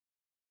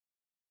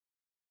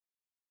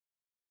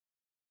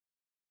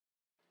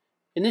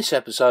In this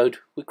episode,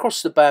 we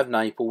cross the Bay of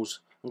Naples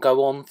and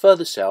go on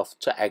further south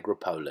to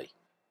Agropoli.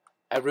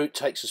 Our route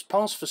takes us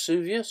past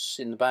Vesuvius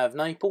in the Bay of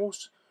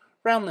Naples,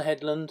 round the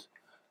headland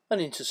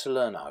and into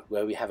Salerno,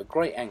 where we have a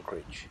great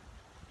anchorage.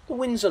 The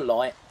winds are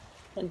light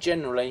and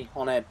generally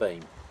on our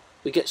beam.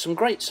 We get some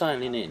great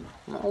sailing in,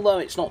 although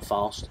it's not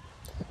fast.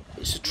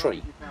 It's a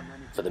treat,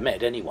 for the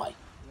Med anyway.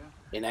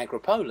 In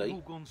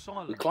Agropoli,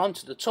 we climb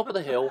to the top of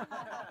the hill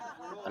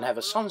and have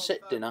a sunset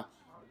dinner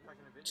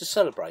to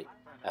celebrate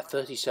our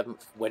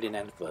 37th wedding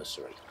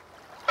anniversary.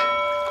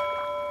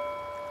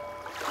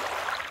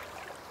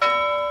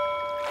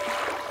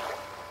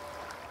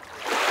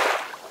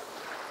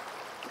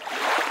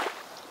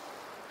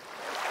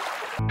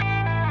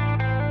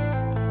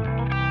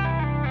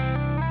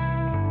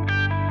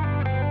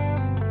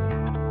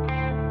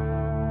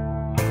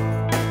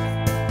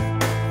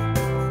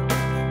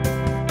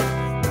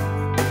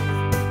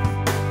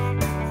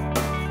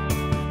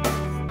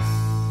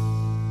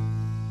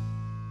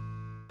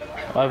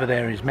 Over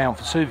there is Mount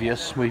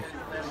Vesuvius. We've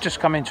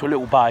just come into a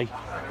little bay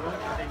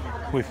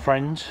with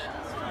friends,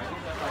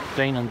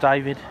 Dean and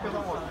David.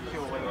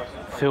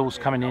 Phil's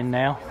coming in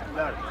now.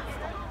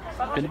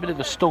 Been a bit of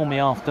a stormy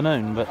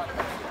afternoon, but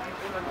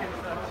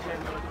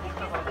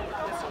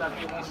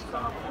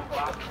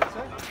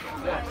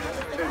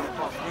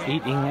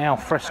eating al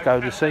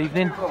fresco this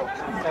evening.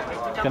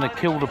 Gonna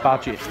kill the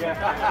budget.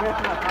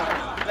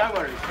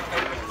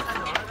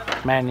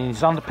 Man in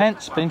his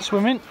underpants, been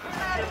swimming.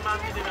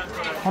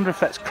 Wonder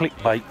if that's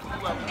clickbait.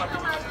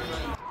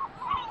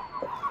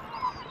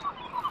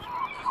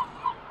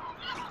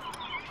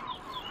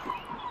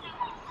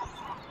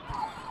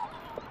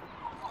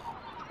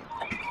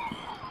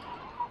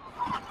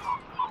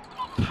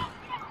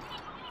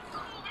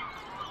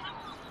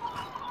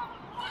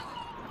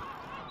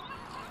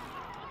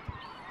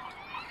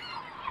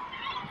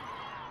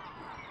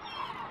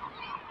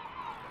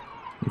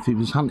 If he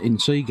was hunting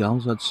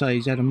seagulls, I'd say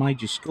he's had a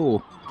major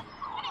score.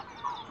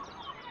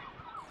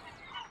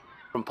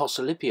 From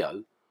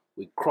Posillipo,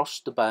 we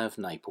crossed the Bay of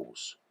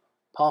Naples,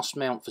 past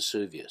Mount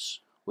Vesuvius,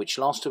 which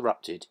last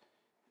erupted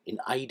in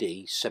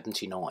AD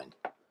 79,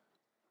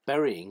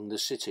 burying the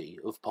city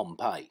of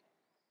Pompeii.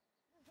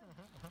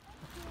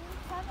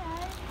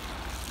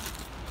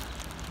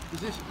 Is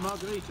this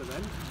margarita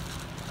then?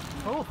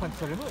 Oh, thanks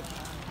very much.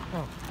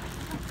 Oh.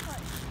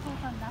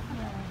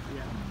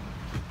 Yeah.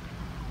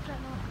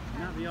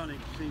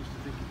 Navionic seems to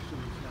think it's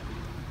something slightly.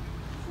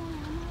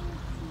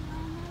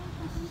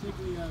 This is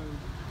Siglio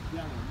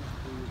Yellow must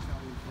be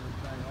Italian for a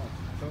day off.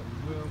 But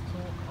we'll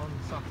talk on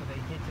Saturday,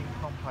 hitting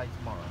Pompeii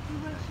tomorrow.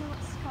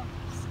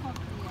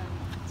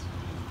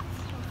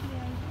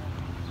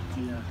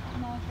 Yeah,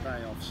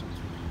 day off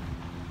something.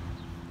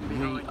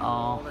 We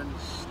are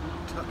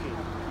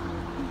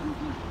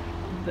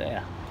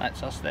there.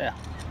 That's us there.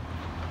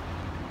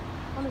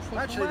 Honestly,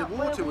 actually, the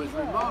water was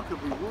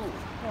remarkably warm.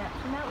 Yeah,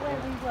 from out where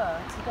we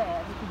were to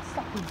there, we can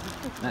step into the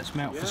city. That's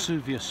Mount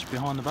Vesuvius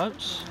behind the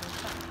boats.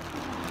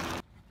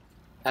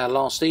 Our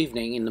last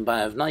evening in the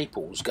Bay of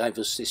Naples gave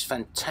us this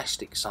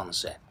fantastic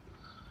sunset.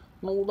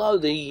 And although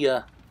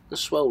the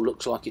swell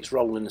looks like it's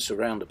rolling us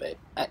around a bit,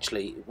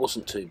 actually it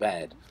wasn't too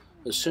bad.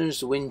 As soon as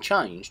the wind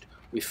changed,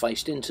 we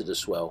faced into the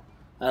swell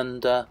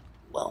and,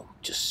 well,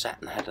 just sat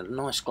and had a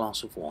nice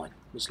glass of wine.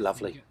 It was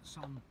lovely.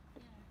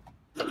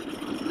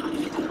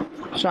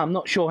 So I'm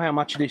not sure how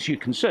much of this you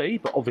can see,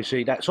 but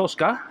obviously that's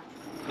Oscar.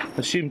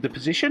 Assumed the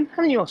position,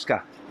 haven't you,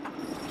 Oscar?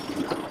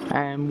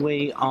 And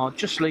we are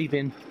just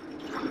leaving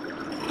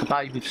the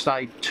bay. We've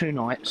stayed 2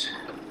 nights.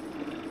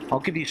 I'll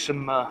give you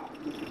some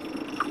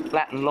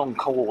Latin long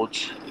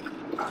chords.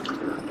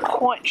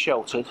 Quite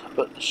sheltered,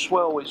 but the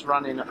swell is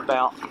running at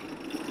about,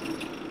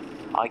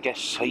 I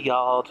guess, a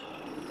yard,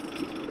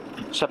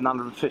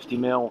 750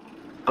 mil,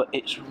 but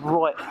it's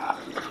right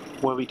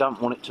where we don't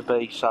want it to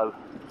be. So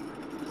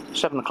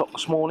 7 o'clock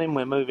this morning,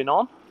 we're moving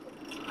on.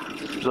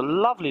 It was a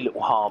lovely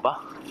little harbour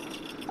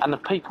and the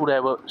people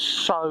there were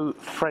so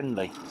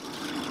friendly.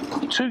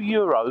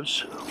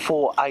 €2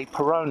 for a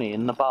Peroni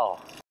in the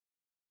bar.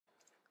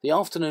 The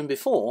afternoon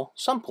before,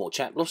 some poor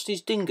chap lost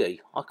his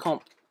dinghy. I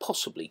can't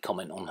possibly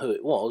comment on who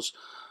it was.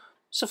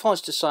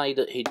 Suffice to say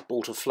that he'd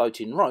bought a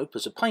floating rope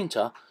as a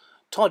painter,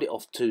 tied it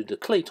off to the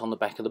cleat on the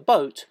back of the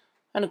boat,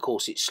 and of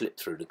course it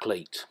slipped through the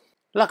cleat.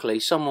 Luckily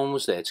someone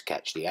was there to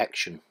catch the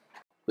action.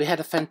 We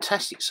had a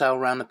fantastic sail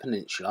round the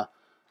peninsula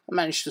and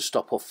managed to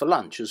stop off for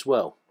lunch as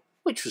well,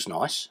 which was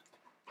nice.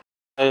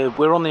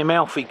 We're on the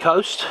Amalfi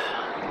coast.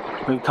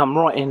 We've come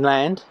right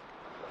inland,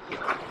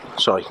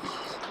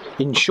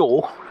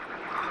 inshore,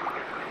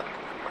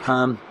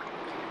 to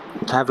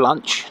have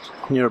lunch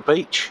near a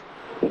beach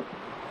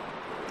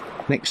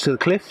next to the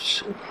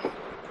cliffs.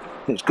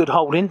 It's good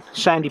holding,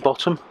 sandy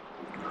bottom,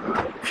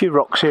 a few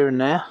rocks here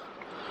and there.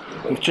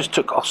 We've just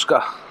took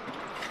Oscar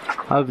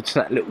over to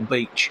that little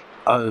beach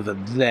over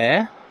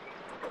there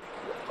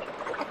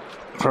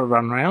for a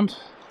run round.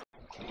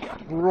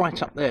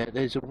 Right up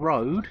there's a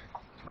road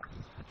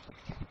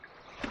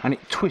and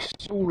it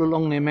twists all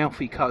along the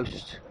Amalfi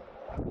coast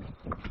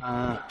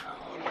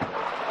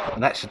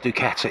And that's a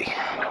Ducati,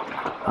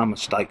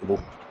 unmistakable.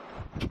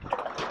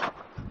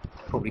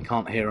 Probably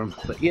can't hear them,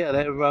 but yeah,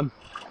 they're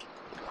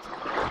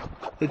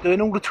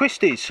doing all the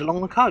twisties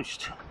along the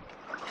coast.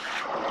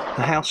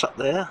 The house up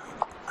there,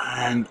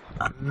 and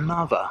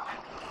another.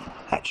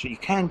 Actually, you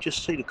can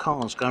just see the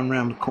cars going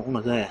round the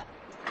corner there,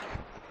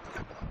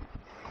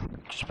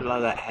 just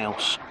below that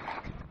house.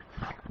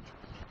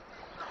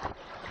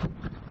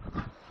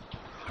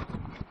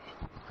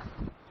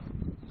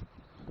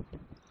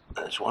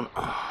 There's one.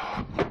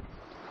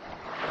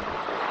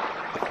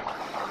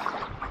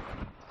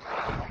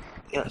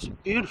 Yeah, it's a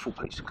beautiful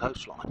piece of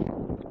coastline.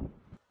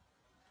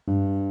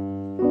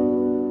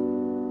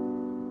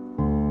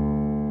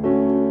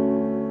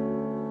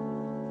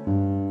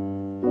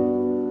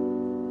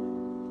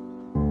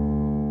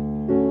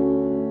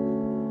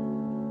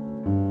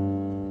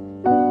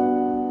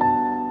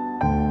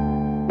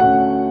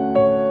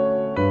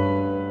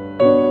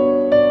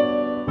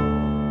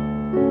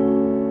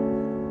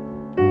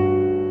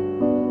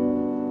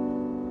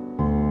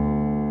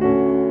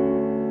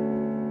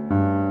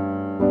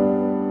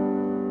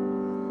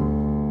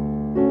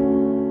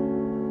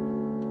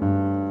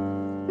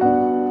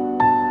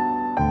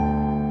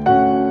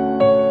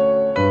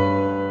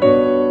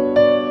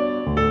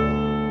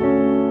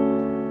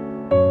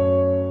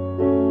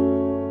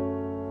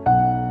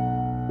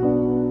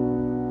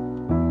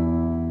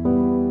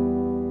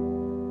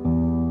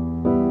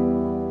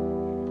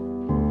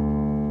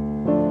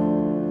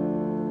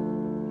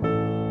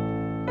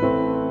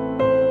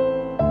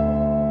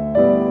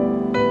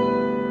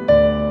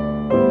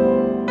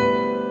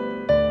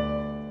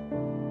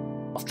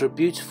 After a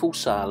beautiful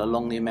sail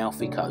along the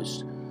Amalfi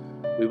coast,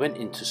 we went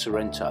into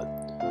Sorrento.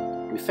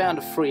 We found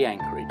a free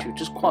anchorage which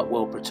was quite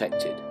well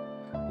protected,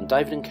 and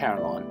David and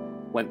Caroline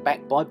went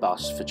back by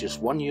bus for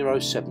just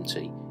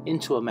 €1.70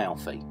 into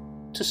Amalfi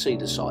to see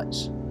the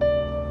sights.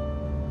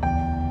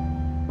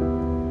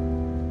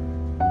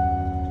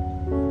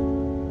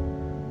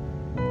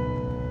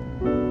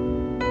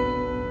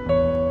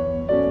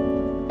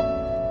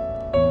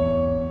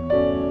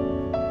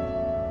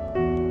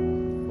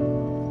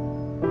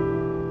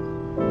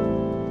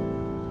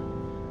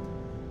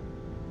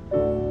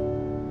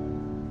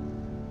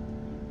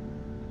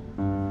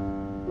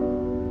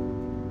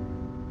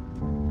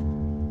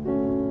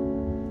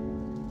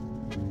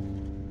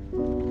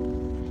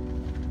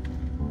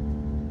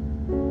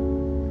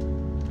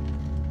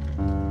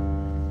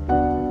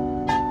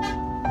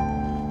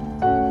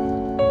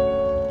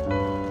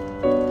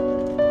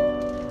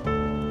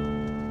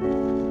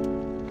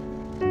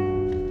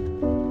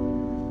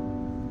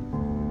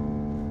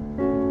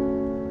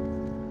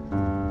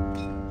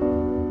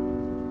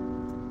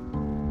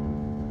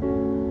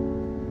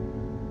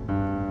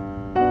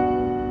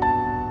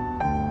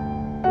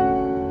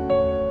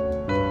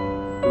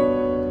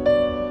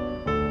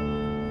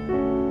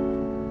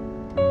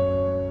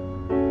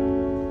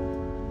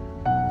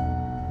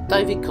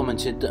 David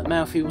commented that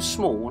Amalfi was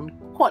small and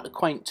quite a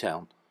quaint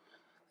town.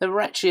 There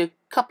were actually a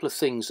couple of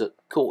things that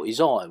caught his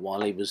eye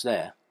while he was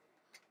there.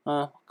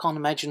 I can't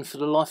imagine for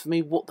the life of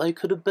me what they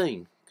could have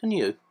been. Can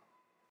you?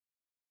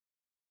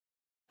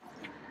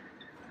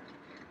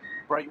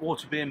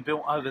 Breakwater being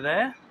built over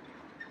there.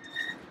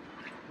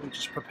 We're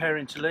just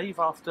preparing to leave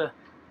after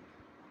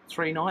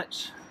 3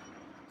 nights.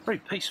 Very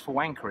peaceful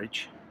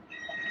anchorage.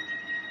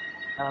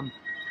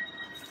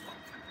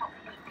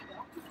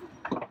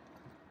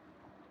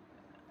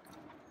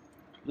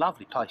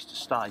 Lovely place to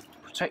stay.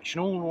 Protection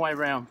all the way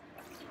around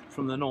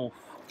from the north.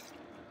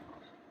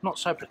 Not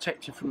so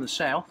protected from the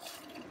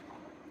south,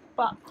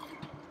 but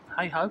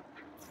hey ho,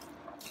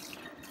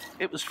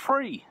 it was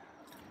free.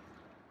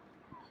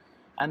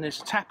 And there's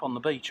a tap on the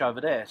beach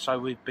over there, so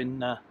we've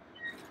been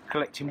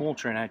collecting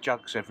water in our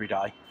jugs every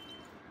day.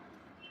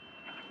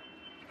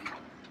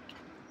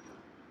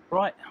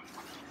 Right,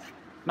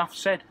 enough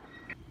said.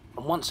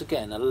 And once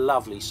again, a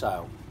lovely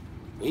sail.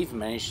 We even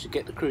managed to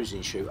get the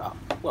cruising chute up.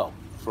 Well,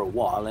 for a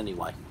while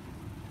anyway.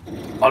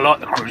 I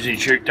like the cruising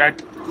chute, Dad.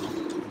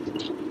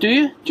 Do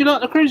you? Do you like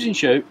the cruising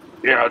chute?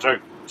 Yeah, I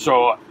do.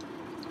 So,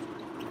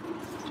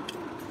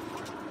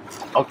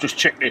 I'll just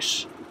check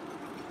this.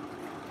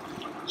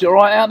 Is it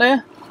alright out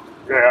there?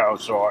 Yeah,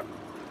 it's alright.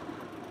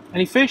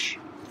 Any fish?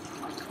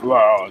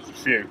 Well, there's a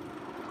few.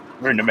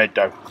 We're in the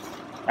meadow.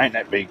 Ain't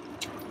that big.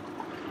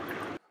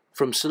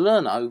 From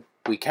Salerno,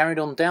 we carried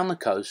on down the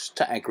coast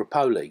to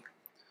Agropoli.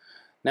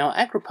 Now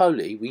at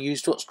Agropoli we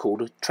used what's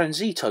called a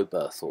transito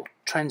berth or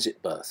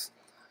transit berth.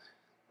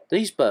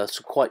 These berths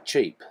are quite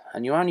cheap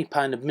and you only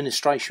pay an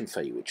administration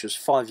fee which was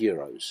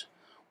 €5.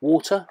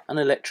 Water and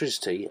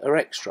electricity are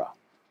extra.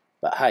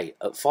 But hey,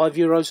 at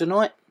 €5 a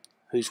night,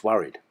 who's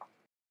worried?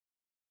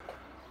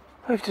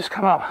 We've just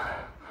come up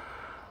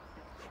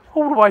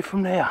all the way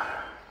from there.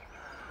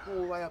 All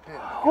the way up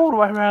here. All the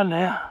way around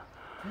there.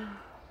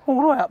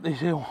 All the way up this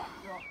hill.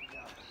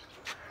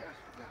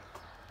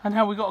 And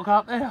now we've got to go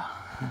up there.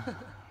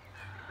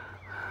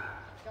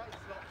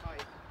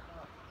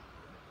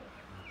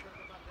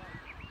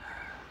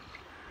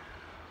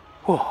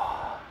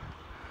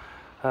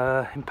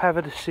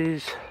 Impavidus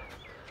is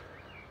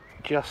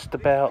just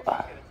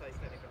about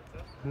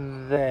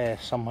there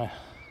somewhere.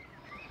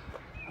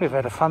 We've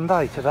had a fun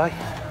day today.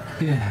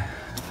 Yeah.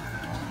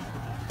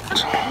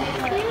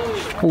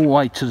 All the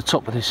way to the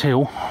top of this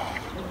hill.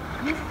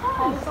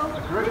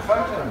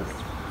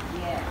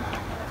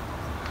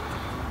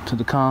 To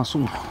the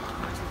castle.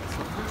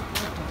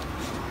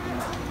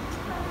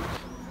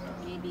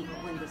 Maybe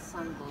when the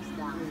sun goes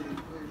down.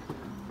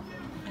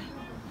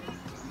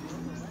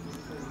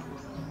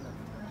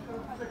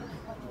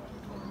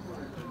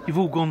 You've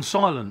all gone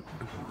silent.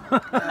 We're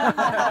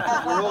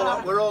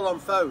all on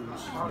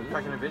phones. I was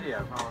taking a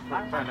video. I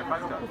was playing a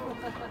photo.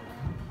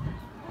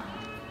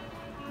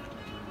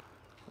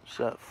 It's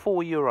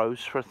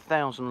 €4 for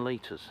 1,000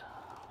 litres,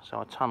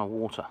 so a tonne of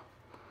water.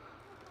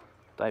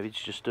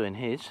 David's just doing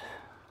his.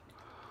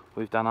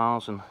 We've done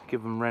ours and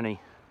given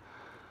Rennie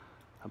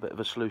a bit of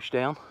a sluice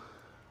down.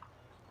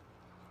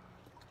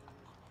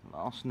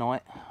 Last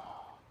night,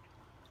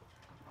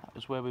 that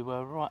was where we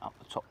were, right up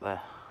the top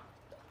there.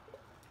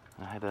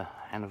 I had an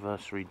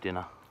anniversary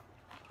dinner.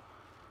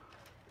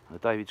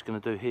 David's going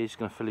to do his,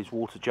 going to fill his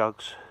water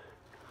jugs.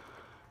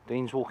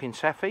 Dean's walking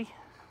Safi.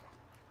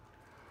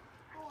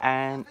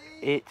 And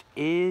it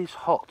is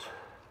hot.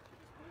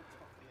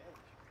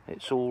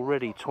 It's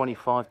already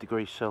 25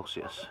 degrees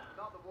Celsius.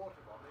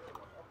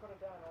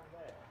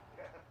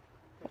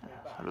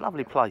 A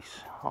lovely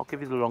place. I'll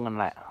give you the long and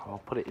that.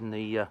 I'll put it in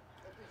the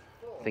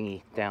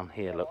thingy down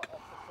here, look.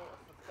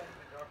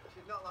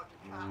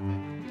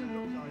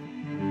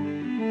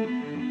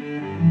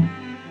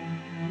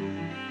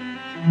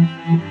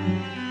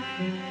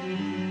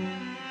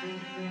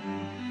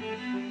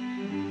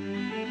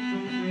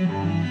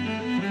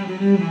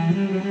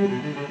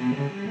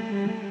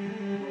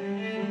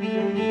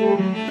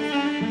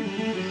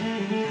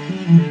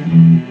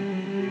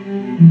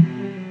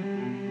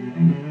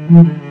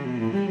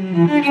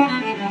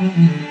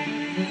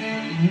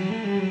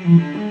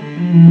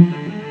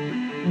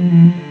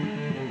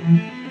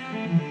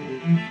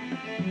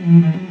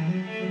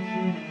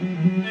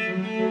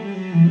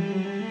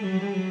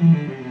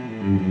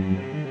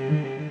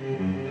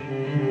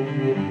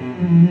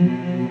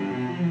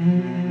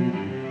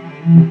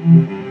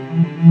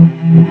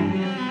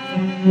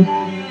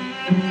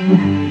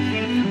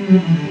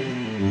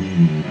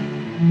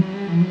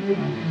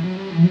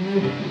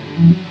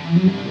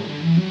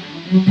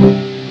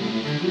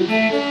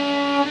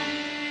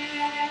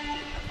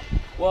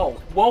 Well,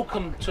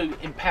 welcome to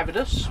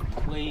Impavidus.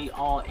 We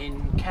are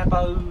in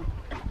Cabo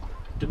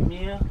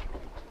Domier.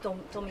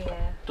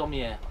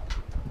 Domier.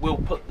 We'll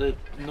put the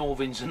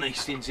northings and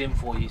eastings in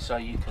for you so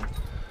you can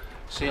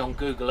see on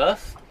Google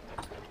Earth.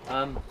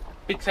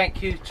 Big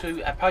thank you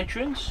to our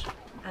patrons.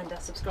 And our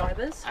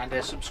subscribers.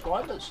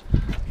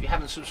 If you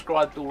haven't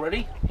subscribed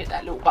already, hit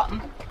that little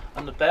button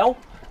and the bell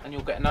and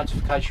you'll get a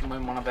notification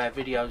when one of our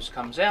videos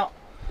comes out.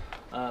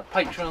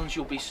 Patrons,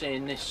 you'll be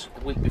seeing this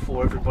a week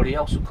before everybody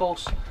else, of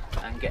course,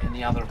 and getting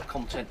the other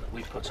content that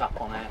we put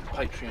up on our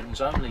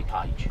Patreons only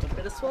page. A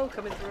bit of swell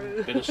coming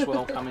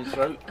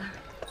through.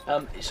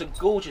 It's a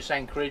gorgeous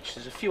anchorage.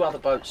 There's a few other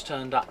boats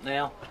turned up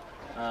now.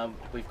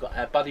 We've got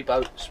our buddy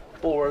boats,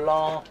 Bora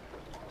La,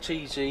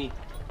 TZ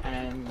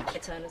and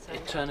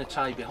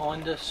Eternite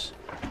behind us.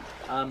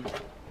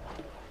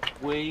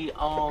 We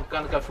are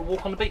going to go for a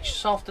walk on the beach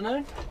this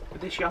afternoon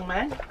with this young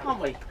man,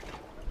 aren't we?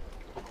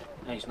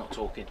 No, he's not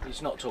talking,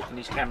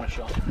 he's camera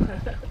shy.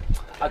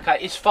 Okay,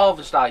 it's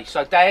Father's Day,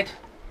 so Dad,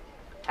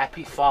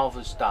 happy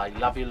Father's Day,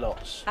 love you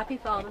lots. Happy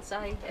Father's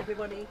Day,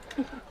 everybody.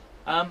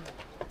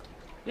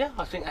 Yeah,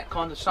 I think that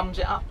kind of sums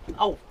it up.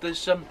 Oh,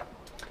 there's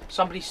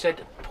somebody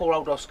said, poor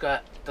old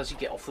Oscar, does he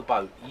get off the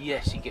boat?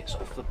 Yes, he gets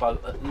off the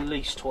boat at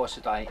least twice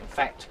a day. In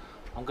fact,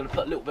 I'm going to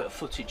put a little bit of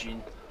footage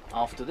in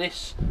after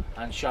this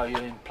and show you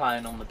him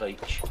playing on the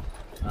beach.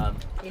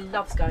 He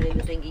loves going in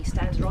the dinghy,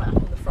 stands right up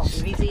on the front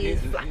with his ears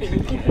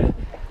flapping. Yeah,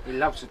 he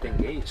loves the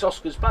dinghy. It's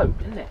Oscar's boat,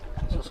 isn't it?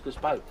 It's Oscar's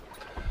boat.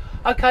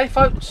 Okay,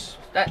 folks,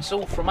 that's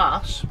all from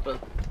us, but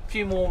a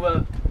few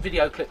more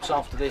video clips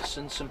after this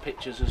and some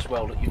pictures as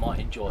well that you might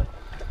enjoy.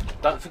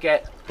 Don't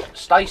forget,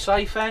 stay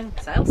safe and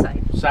sail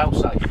safe. Sail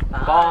safe.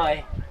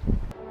 Bye.